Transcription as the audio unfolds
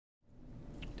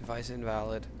Device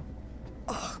invalid.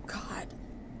 Oh, God.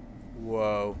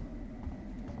 Whoa.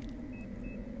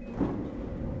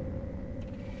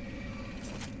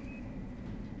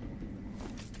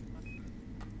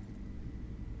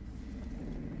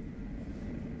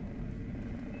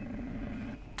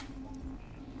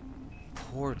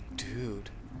 Poor dude.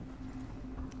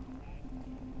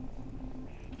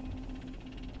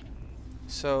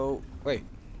 So, wait.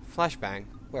 Flashbang.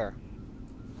 Where?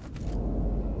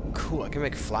 Cool, I can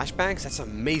make flashbangs? That's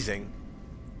amazing.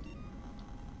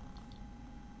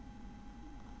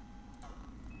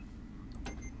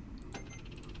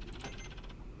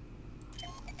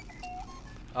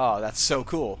 Oh, that's so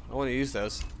cool. I want to use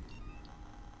those.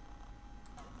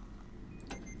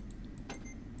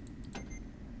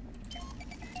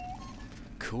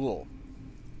 Cool.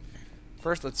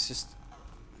 First, let's just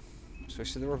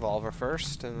switch to the revolver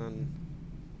first, and then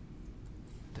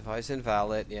device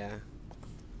invalid, yeah.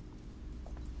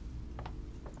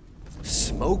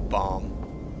 Smoke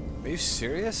bomb? Are you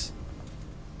serious?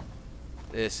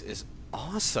 This is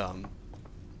awesome.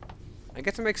 I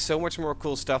get to make so much more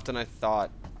cool stuff than I thought.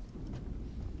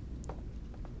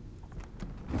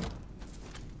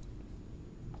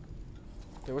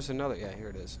 There was another, yeah, here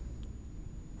it is.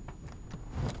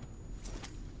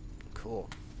 Cool.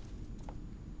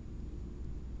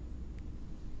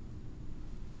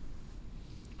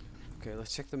 Okay,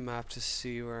 let's check the map to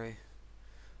see where I...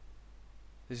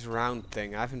 This round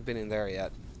thing, I haven't been in there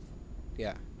yet.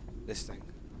 Yeah, this thing.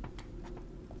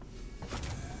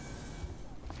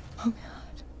 Oh,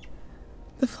 God.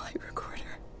 The flight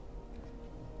recorder.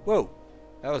 Whoa,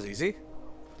 that was easy.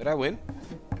 Did I win?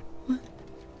 What?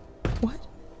 What?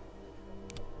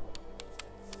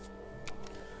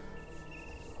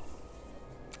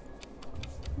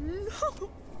 No!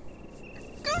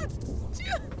 God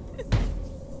damn it!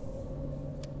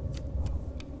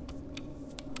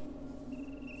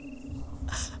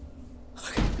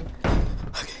 Okay.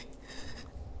 Okay.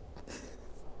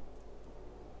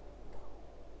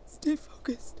 Stay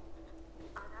focused.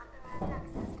 Unauthorized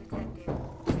access detected.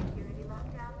 Security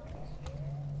lockdown initiated.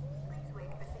 Please wait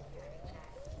for security check.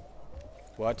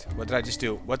 What? What did I just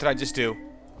do? What did I just do?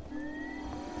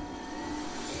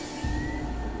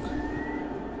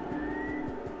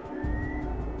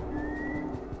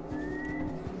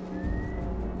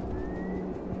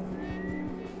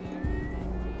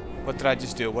 What did I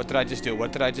just do? What did I just do?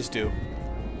 What did I just do?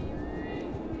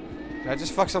 Did I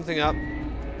just fuck something up?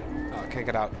 Oh, I can't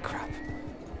get out. Crap.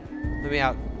 Let me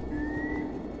out.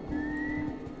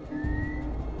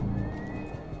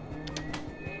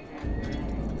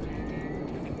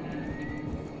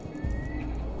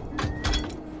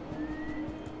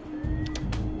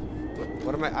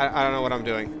 What am I don't know what I'm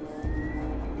doing.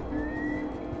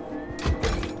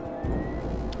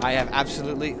 I have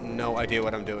absolutely no idea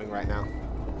what I'm doing right now.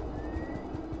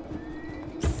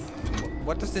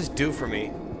 What does this do for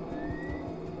me?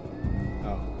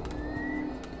 Oh.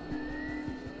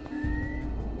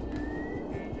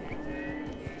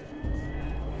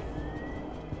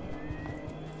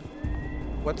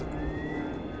 What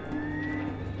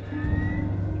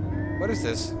is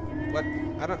this? What?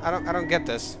 I don't get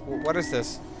this. What is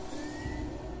this?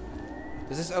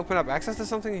 Does this open up access to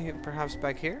something perhaps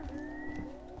back here?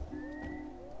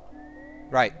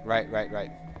 Right.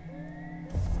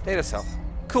 Data cell.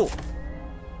 Cool.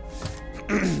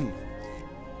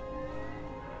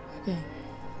 Okay.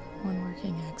 One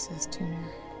working access tuner.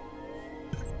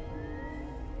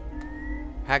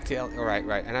 Hack the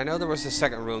right. And I know there was a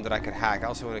second room that I could hack. I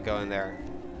also want to go in there.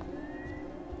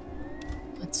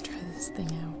 Let's try this thing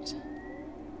out.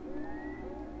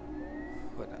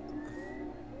 What?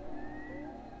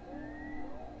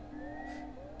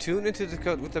 Tune into the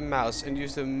code with the mouse and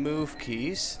use the move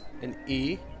keys and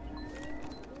E.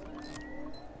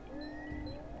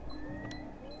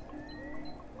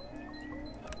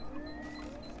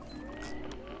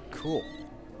 Cool.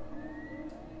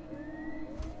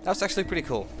 That was actually pretty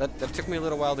cool. That took me a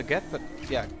little while to get, but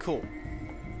yeah, cool.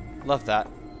 Love that.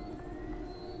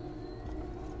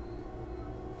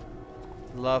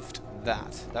 Loved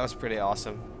that. That was pretty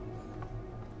awesome.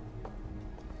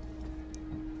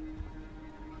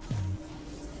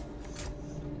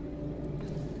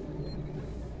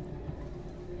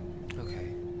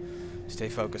 Okay. Stay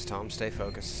focused, Tom. Stay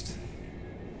focused.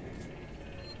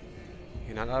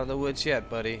 You're not out of the woods yet,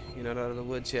 buddy. You're not out of the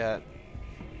woods yet.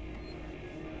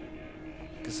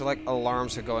 Because like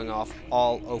alarms are going off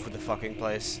all over the fucking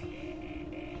place.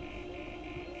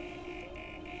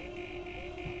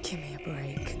 Give me a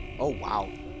break. Oh, wow.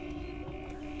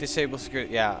 Disable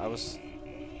security. Yeah, I was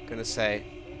gonna say.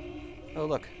 Oh,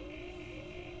 look.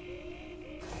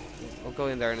 I'll go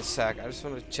in there in a sec. I just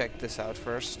want to check this out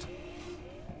first.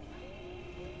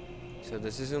 So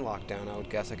this is in lockdown, I would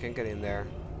guess. I can't get in there.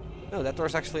 No, that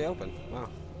door's actually open. Wow.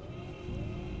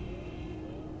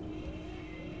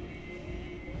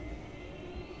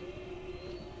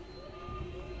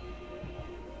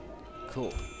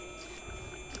 Cool.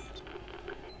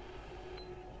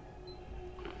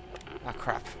 Ah,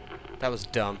 crap. That was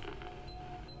dumb.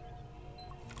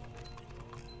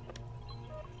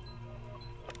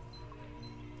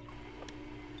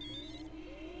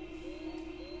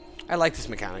 I like this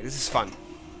mechanic. This is fun.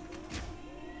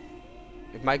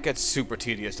 It might get super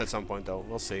tedious at some point, though.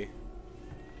 We'll see.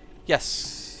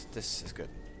 Yes, this is good.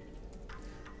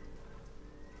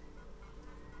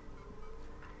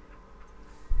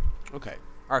 Okay,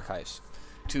 archives.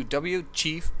 To W.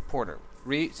 Chief Porter.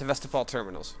 Sevastopol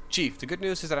terminals. Chief, the good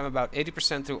news is that I'm about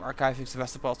 80% through archiving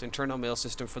Sevastopol's internal mail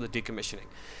system for the decommissioning.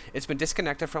 It's been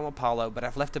disconnected from Apollo, but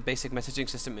I've left the basic messaging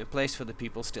system in place for the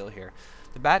people still here.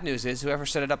 The bad news is whoever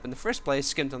set it up in the first place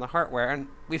skimmed on the hardware, and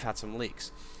we've had some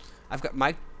leaks. I've got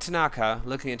Mike Tanaka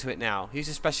looking into it now. He's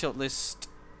a specialist...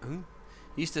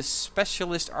 He's the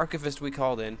specialist archivist we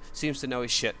called in. Seems to know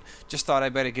his shit. Just thought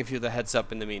I'd better give you the heads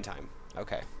up in the meantime.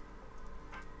 Okay.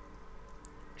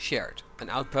 Shared. An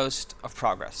Outpost of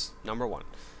Progress. Number 1.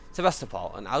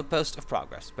 Sevastopol, An Outpost of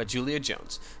Progress by Julia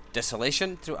Jones.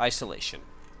 Desolation through isolation.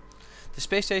 The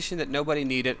space station that nobody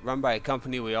needed, run by a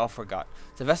company we all forgot.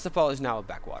 Sevastopol is now a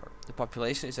backwater. The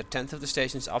population is a tenth of the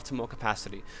station's optimal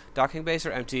capacity. Docking bays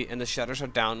are empty and the shutters are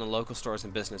down on local stores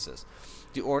and businesses.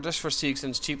 The orders for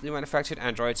Seegson's cheaply manufactured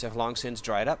androids have long since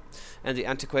dried up, and the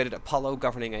antiquated Apollo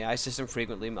governing AI system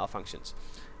frequently malfunctions.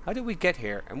 How did we get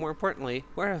here, and more importantly,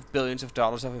 where have billions of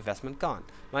dollars of investment gone?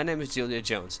 My name is Julia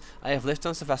Jones. I have lived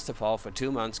on Sevastopol for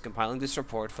 2 months compiling this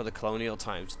report for the Colonial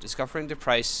Times, discovering the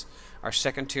price our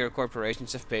second-tier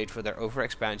corporations have paid for their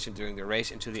overexpansion during the race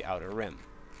into the Outer Rim.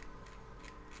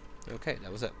 Okay,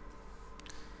 that was it.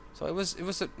 So it was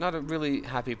not a really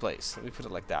happy place. Let me put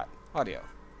it like that. Audio.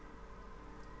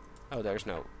 Oh, there's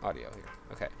no audio here.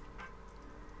 Okay.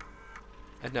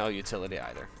 And no utility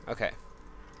either. Okay.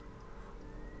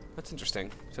 That's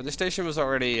interesting. So the station was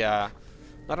already,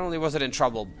 not only was it in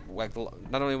trouble, like,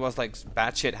 not only was, like,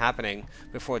 bad shit happening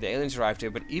before the aliens arrived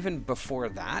here, but even before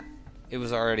that, it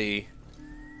was already,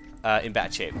 in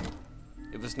bad shape.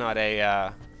 It was not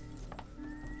a,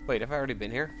 wait, have I already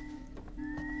been here?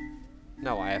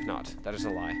 No, I have not. That is a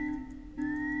lie.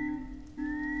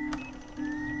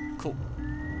 Cool.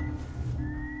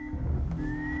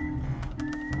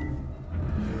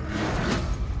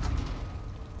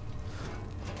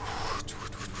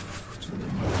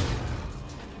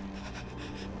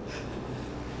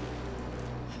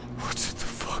 What the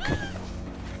fuck?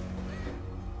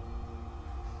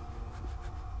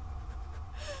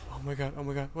 Oh my god, oh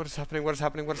my god. What is happening? What is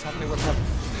happening? What is happening? What is happening?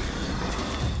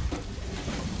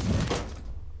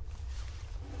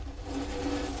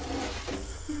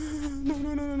 No,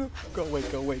 no, no, no, no. Go away,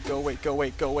 go away, go away, go away,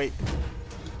 go away.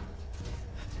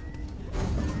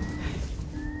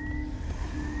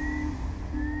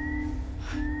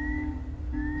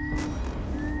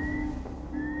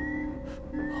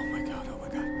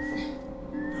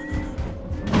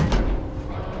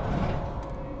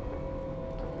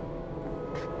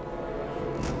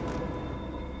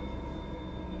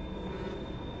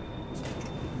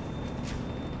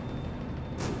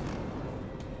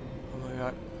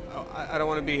 I don't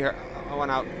want to be here. I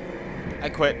want out. I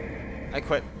quit. I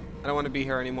quit. I don't want to be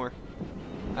here anymore.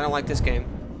 I don't like this game.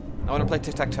 I want to play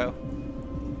tic-tac-toe.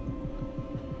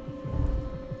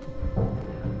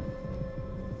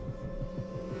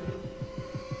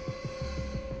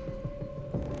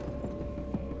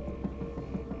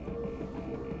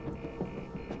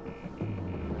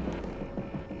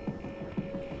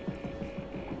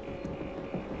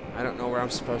 I don't know where I'm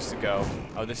supposed to go.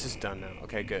 Oh, this is done now.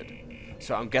 Okay, good.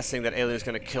 So I'm guessing that Alien's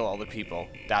gonna kill all the people.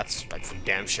 That's like for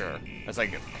damn sure. That's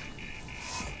like...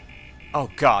 Oh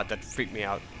god, that freaked me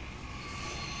out.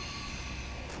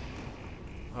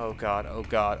 Oh god, oh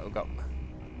god, oh god.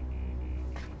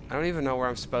 I don't even know where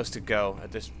I'm supposed to go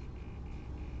at this...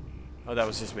 Oh, that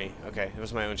was just me. Okay, it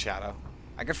was my own shadow.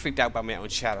 I got freaked out by my own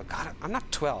shadow. God, I'm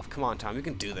not 12. Come on, Tom, you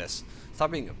can do this.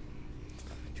 Stop being a...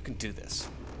 You can do this.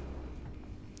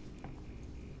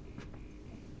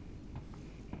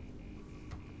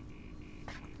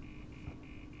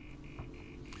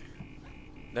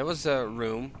 There was a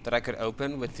room that I could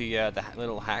open with the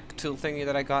little hack tool thingy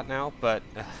that I got now, but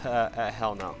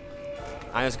hell no.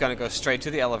 I'm just gonna go straight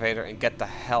to the elevator and get the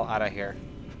hell out of here.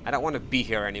 I don't want to be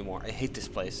here anymore. I hate this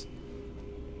place.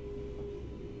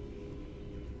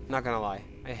 Not gonna lie.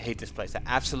 I hate this place. I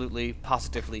absolutely,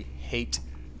 positively hate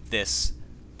this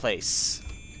place.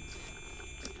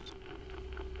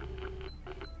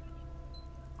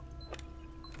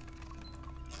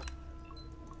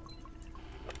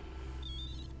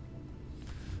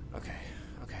 Okay,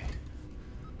 okay.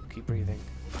 Keep breathing.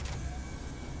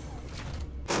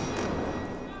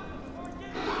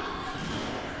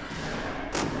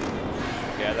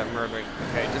 Yeah, that murdering.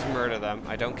 Okay, just murder them.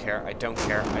 I don't care. I don't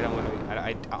care. I don't want to.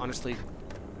 I honestly.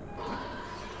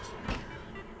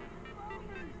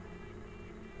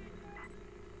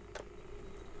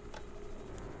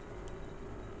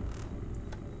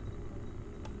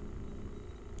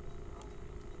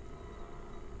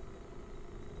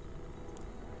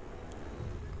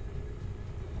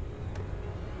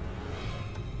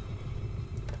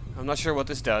 I'm not sure what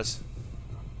this does,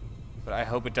 but I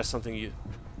hope it does something you.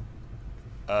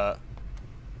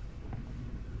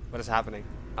 What is happening?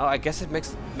 Oh, I guess it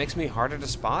makes me harder to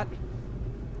spot.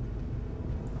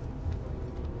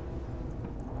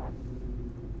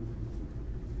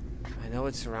 I know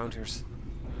it's around here.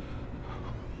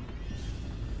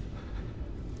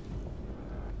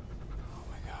 Oh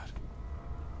my god.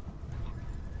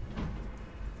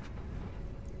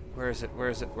 Where is it? Where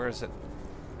is it? Where is it?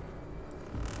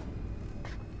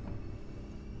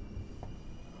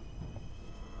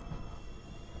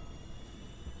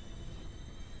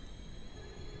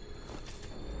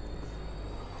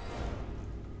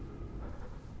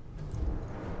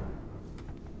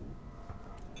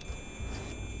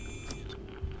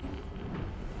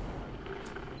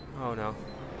 Oh no.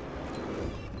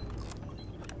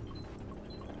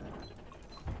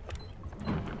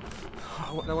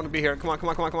 I don't want to be here. Come on, come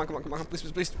on, come on, come on, come on, come on. Please,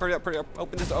 please, please, hurry up, hurry up.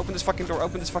 Open this fucking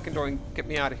door, and get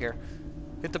me out of here.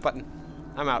 Hit the button.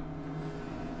 I'm out.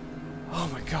 Oh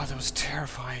my god, that was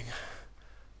terrifying.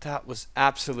 That was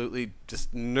absolutely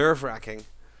just nerve-wracking.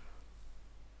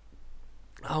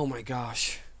 Oh my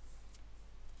gosh.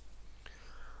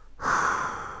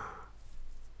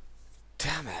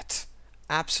 Damn it.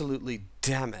 Absolutely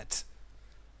damn it.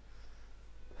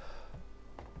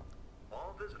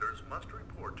 All visitors must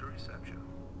report to reception.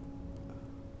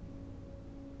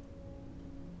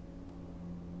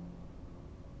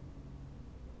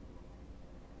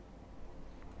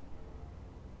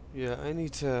 Yeah, I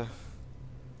need to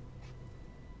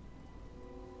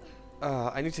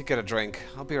get a drink.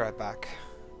 I'll be right back.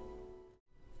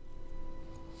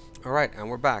 Alright, and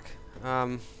we're back.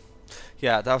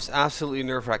 Yeah, that was absolutely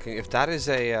nerve-wracking. If that is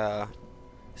a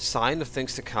sign of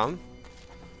things to come,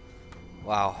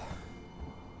 wow.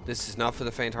 This is not for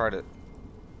the faint-hearted.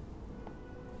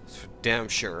 It's for damn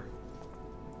sure.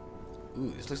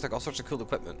 Ooh, this looks like all sorts of cool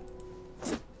equipment.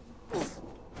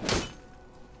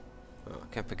 Oh, I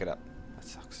can't pick it up. That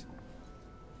sucks.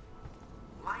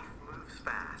 Life moves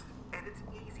fast, and it's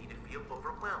easy to feel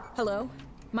overwhelmed. Hello?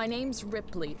 My name's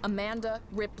Ripley. Amanda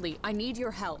Ripley. I need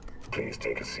your help. Please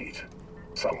take a seat.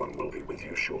 Someone will be with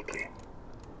you shortly.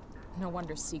 No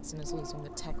wonder Seegson is losing the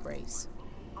tech race.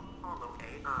 Apollo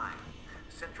AI,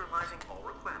 centralizing all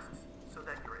requests so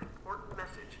that your important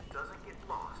message doesn't get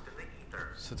lost in the ether.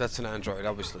 So that's an android,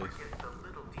 obviously. Forget the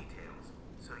little details,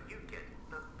 so you get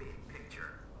the big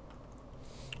picture.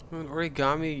 An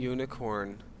origami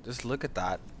unicorn. Just look at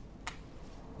that.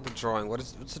 The drawing.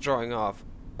 What's the drawing of?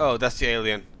 Oh, that's the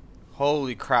alien.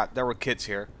 Holy crap, there were kids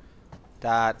here.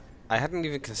 That I hadn't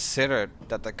even considered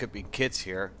that there could be kids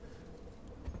here.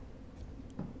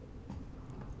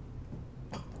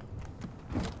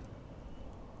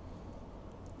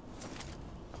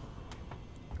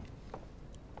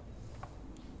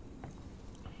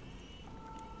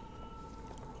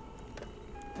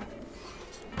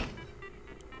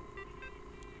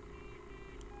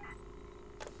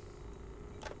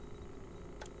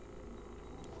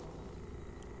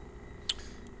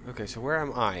 Okay, so where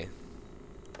am I?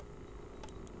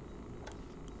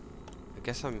 I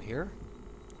guess I'm here?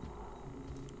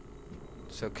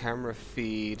 So camera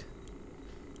feed.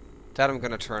 That I'm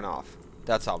gonna turn off.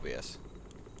 That's obvious.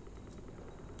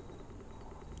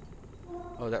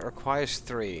 Oh, that requires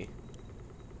 3.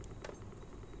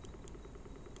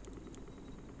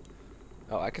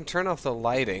 Oh, I can turn off the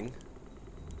lighting.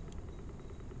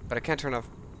 But I can't turn off...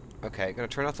 Okay, gonna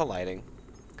turn off the lighting.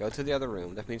 Go to the other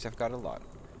room. That means I've got a lot.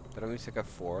 That means I've got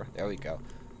 4. There we go.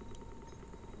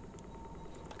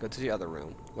 Go to the other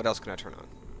room. What else can I turn on?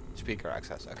 Speaker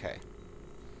access. Okay.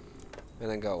 And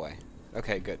then go away.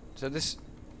 Okay, good.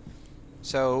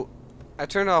 So I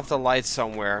turned off the lights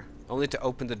somewhere, only to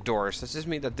open the doors. Does this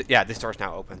mean that... yeah, this door's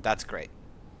now open. That's great.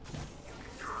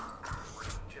 Trust our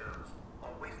brain, Joes.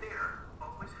 Always there,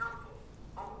 always helpful,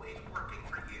 always working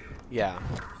for you. Yeah. Our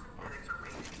synthetics are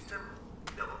made to be simple.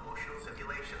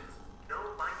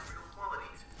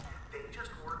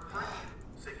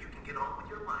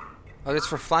 Oh, it's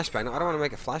for flashbang. No, I don't want to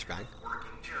make a flashbang. Working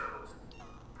Joes.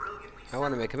 Brilliantly I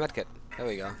want to make a medkit. There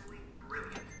we go.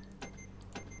 brilliant.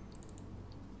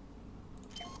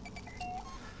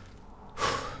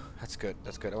 That's good.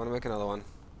 That's good. I want to make another one.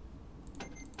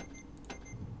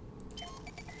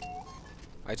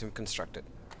 Item constructed.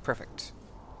 Perfect.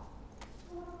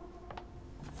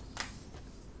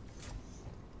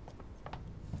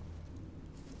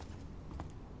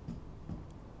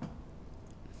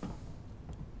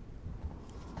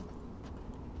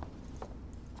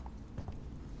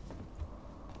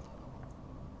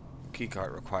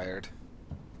 Keycard required.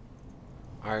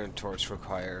 Iron torch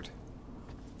required.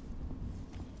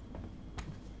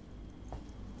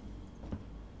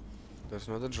 There's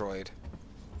another droid.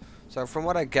 So from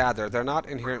what I gather, they're not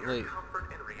inherently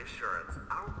Comfort and reassurance.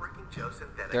 Our working Joe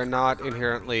synthetics they're not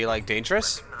inherently like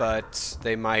dangerous, but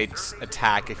they might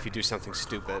attack if you do something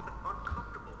stupid.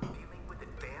 uncomfortable dealing with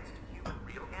advanced human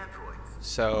real androids.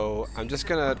 So I'm just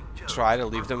gonna try to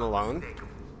leave them alone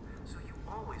So you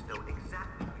always know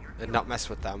exactly who you're and not mess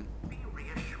with them. Be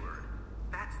reassured.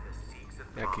 That's the Seeks of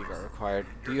Yeah, Promise. keycard required.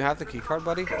 Do you have the keycard,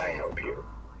 buddy? Can I help you?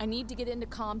 I need to get into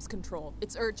comms control.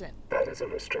 It's urgent. That is a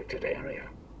restricted area.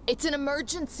 It's an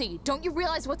emergency. Don't you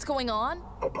realize what's going on?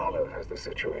 Apollo has the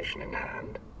situation in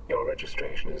hand. Your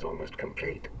registration is almost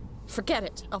complete. Forget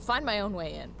it. I'll find my own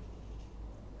way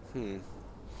in.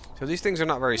 So these things are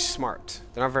not very smart.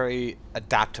 They're not very I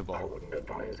adaptable. wouldn't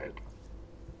advise it.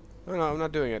 No, I'm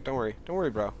not doing it. Don't worry. Don't worry,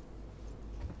 bro.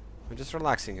 I'm just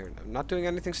relaxing here. I'm not doing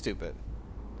anything stupid.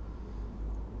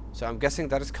 So I'm guessing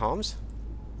that is comms?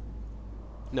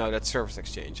 No, that's service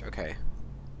exchange. Okay.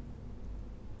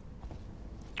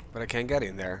 But I can't get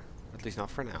in there. At least not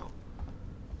for now.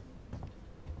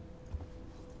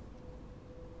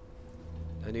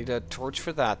 I need a torch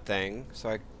for that thing,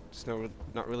 so there's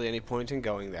not really any point in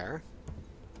going there.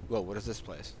 Whoa, what is this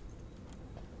place?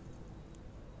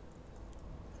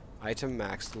 Item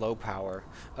max, low power.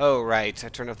 Oh, right. I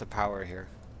turned off the power here.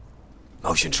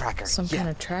 Motion tracker. Some Yeah. kind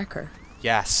of tracker.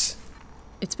 Yes.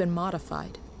 It's been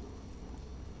modified.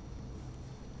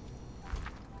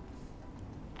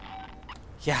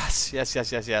 Yes. Yes.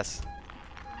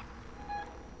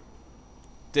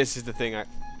 This is the thing I...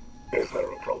 Is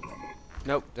there a problem?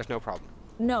 Nope, there's no problem.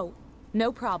 No.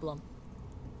 No problem.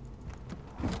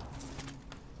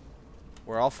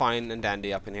 We're all fine and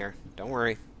dandy up in here. Don't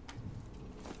worry.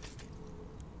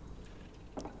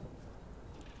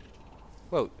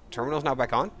 Whoa, terminal's now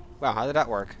back on? Wow, how did that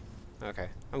work? Okay,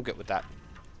 I'm good with that.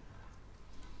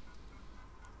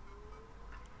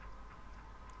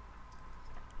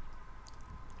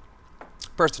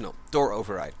 Personal, door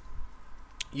override.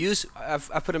 I've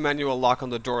put a manual lock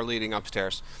on the door leading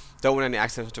upstairs. Don't want any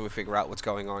accidents until we figure out what's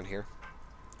going on here.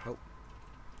 Oh.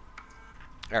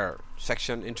 Error.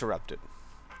 Section interrupted.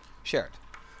 Shared.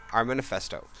 Our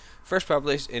manifesto. First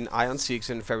published in Ion Seeks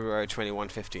in February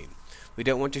 2115. We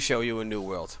don't want to show you a new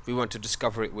world. We want to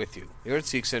discover it with you. Here at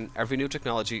Seekson, every new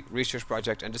technology, research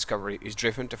project, and discovery is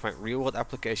driven to find real-world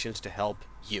applications to help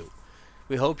you.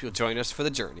 We hope you'll join us for the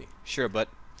journey. Sure, but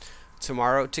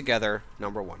tomorrow together,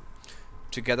 #1.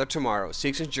 Together Tomorrow,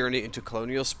 Seekson's Journey into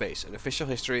Colonial Space, an official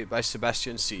history by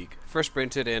Sebastian Sieg, first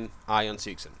printed in Ion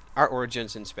Seekson. Our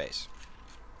origins in space.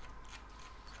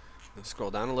 Let's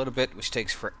scroll down a little bit, which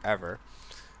takes forever.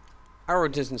 Our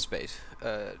origins in space.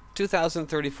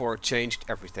 2034 changed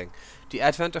everything. The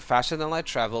advent of faster-than-light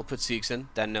travel put Seekson,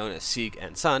 then known as Sieg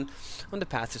and Son, on the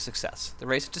path to success. The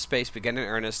race into space began in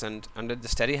earnest, and under the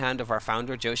steady hand of our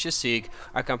founder, Josiah Sieg,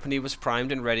 our company was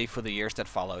primed and ready for the years that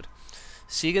followed.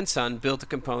 Sieg and Son built the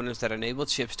components that enabled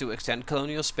ships to extend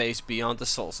colonial space beyond the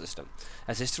Sol system.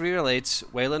 As history relates,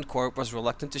 Wayland Corp was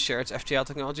reluctant to share its FTL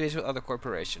technologies with other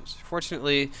corporations.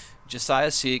 Fortunately,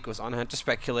 Josiah Sieg was on hand to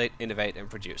speculate, innovate, and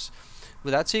produce.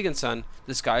 Without Sieg and Son,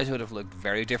 the skies would have looked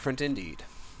very different indeed.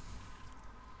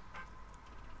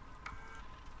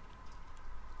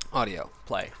 Audio,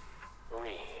 play.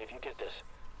 Marie, if you get this,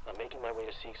 I'm making my way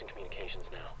to Seekson Communications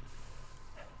now.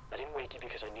 I didn't wake you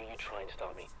because I knew you'd try and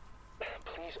stop me.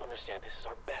 Please understand, this is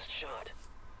our best shot.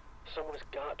 Someone has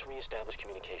got to reestablish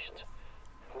communications.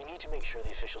 We need to make sure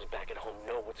the officials back at home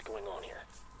know what's going on here.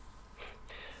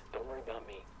 Don't worry about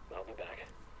me. I'll be back.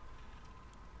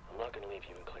 I'm not going to leave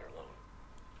you and Claire alone.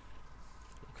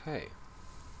 Okay.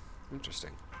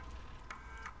 Interesting.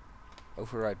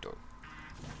 Override door.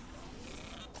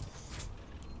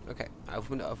 Okay, I've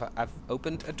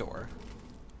opened a door.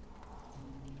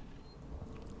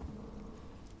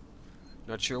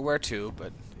 Not sure where to,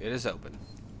 but it is open.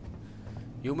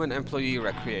 Human employee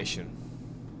recreation.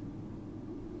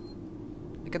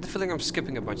 I get the feeling I'm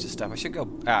skipping a bunch of stuff. I should go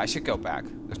back.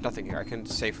 There's nothing here. I can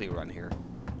safely run here.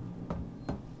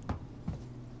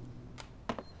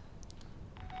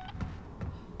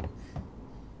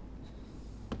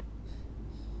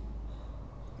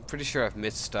 Pretty sure I've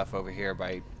missed stuff over here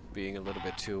by being a little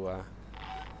bit too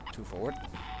forward.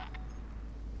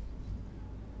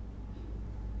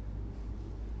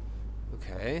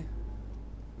 Okay.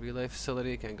 Relay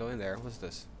facility, can't go in there. What's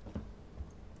this?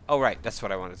 Oh, right, that's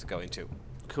what I wanted to go into.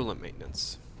 Coolant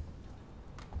maintenance.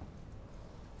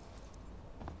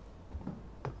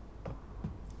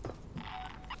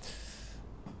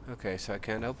 Okay, so I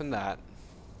can't open that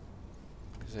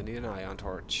because I need an ion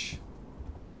torch.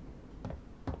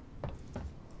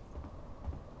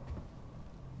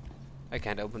 I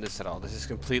can't open this at all. This is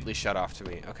completely shut off to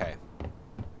me. Okay.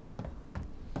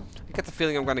 I get the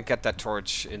feeling I'm going to get that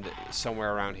torch in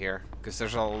somewhere around here because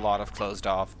there's a lot of closed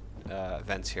off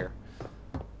vents here.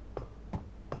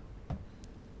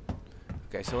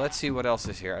 Okay, so let's see what else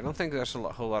is here. I don't think there's a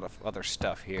whole lot of other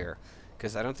stuff here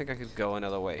because I don't think I could go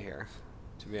another way here,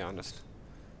 to be honest.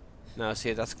 No,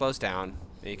 see, that's closed down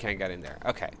and you can't get in there.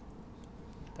 Okay.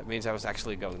 That means I was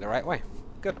actually going the right way.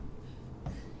 Good.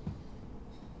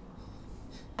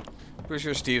 Pretty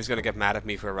sure Steve's gonna get mad at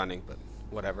me for running, but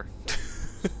whatever.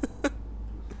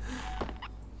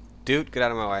 Dude, get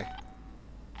out of my way.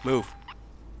 Move.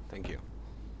 Thank you.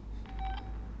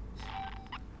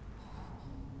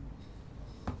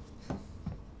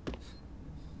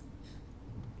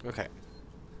 Okay.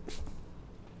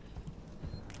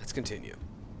 Let's continue.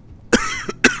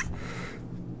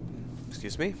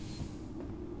 Excuse me.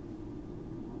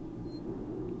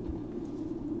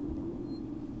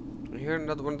 I hear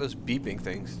another one of those beeping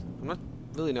things. I'm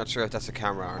really not sure if that's a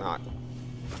camera or not.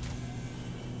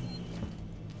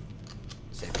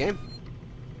 Save game.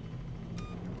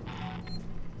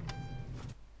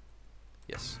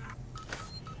 Yes.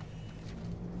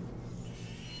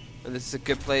 And this is a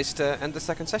good place to end the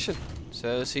second session.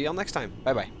 So see y'all next time.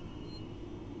 Bye bye.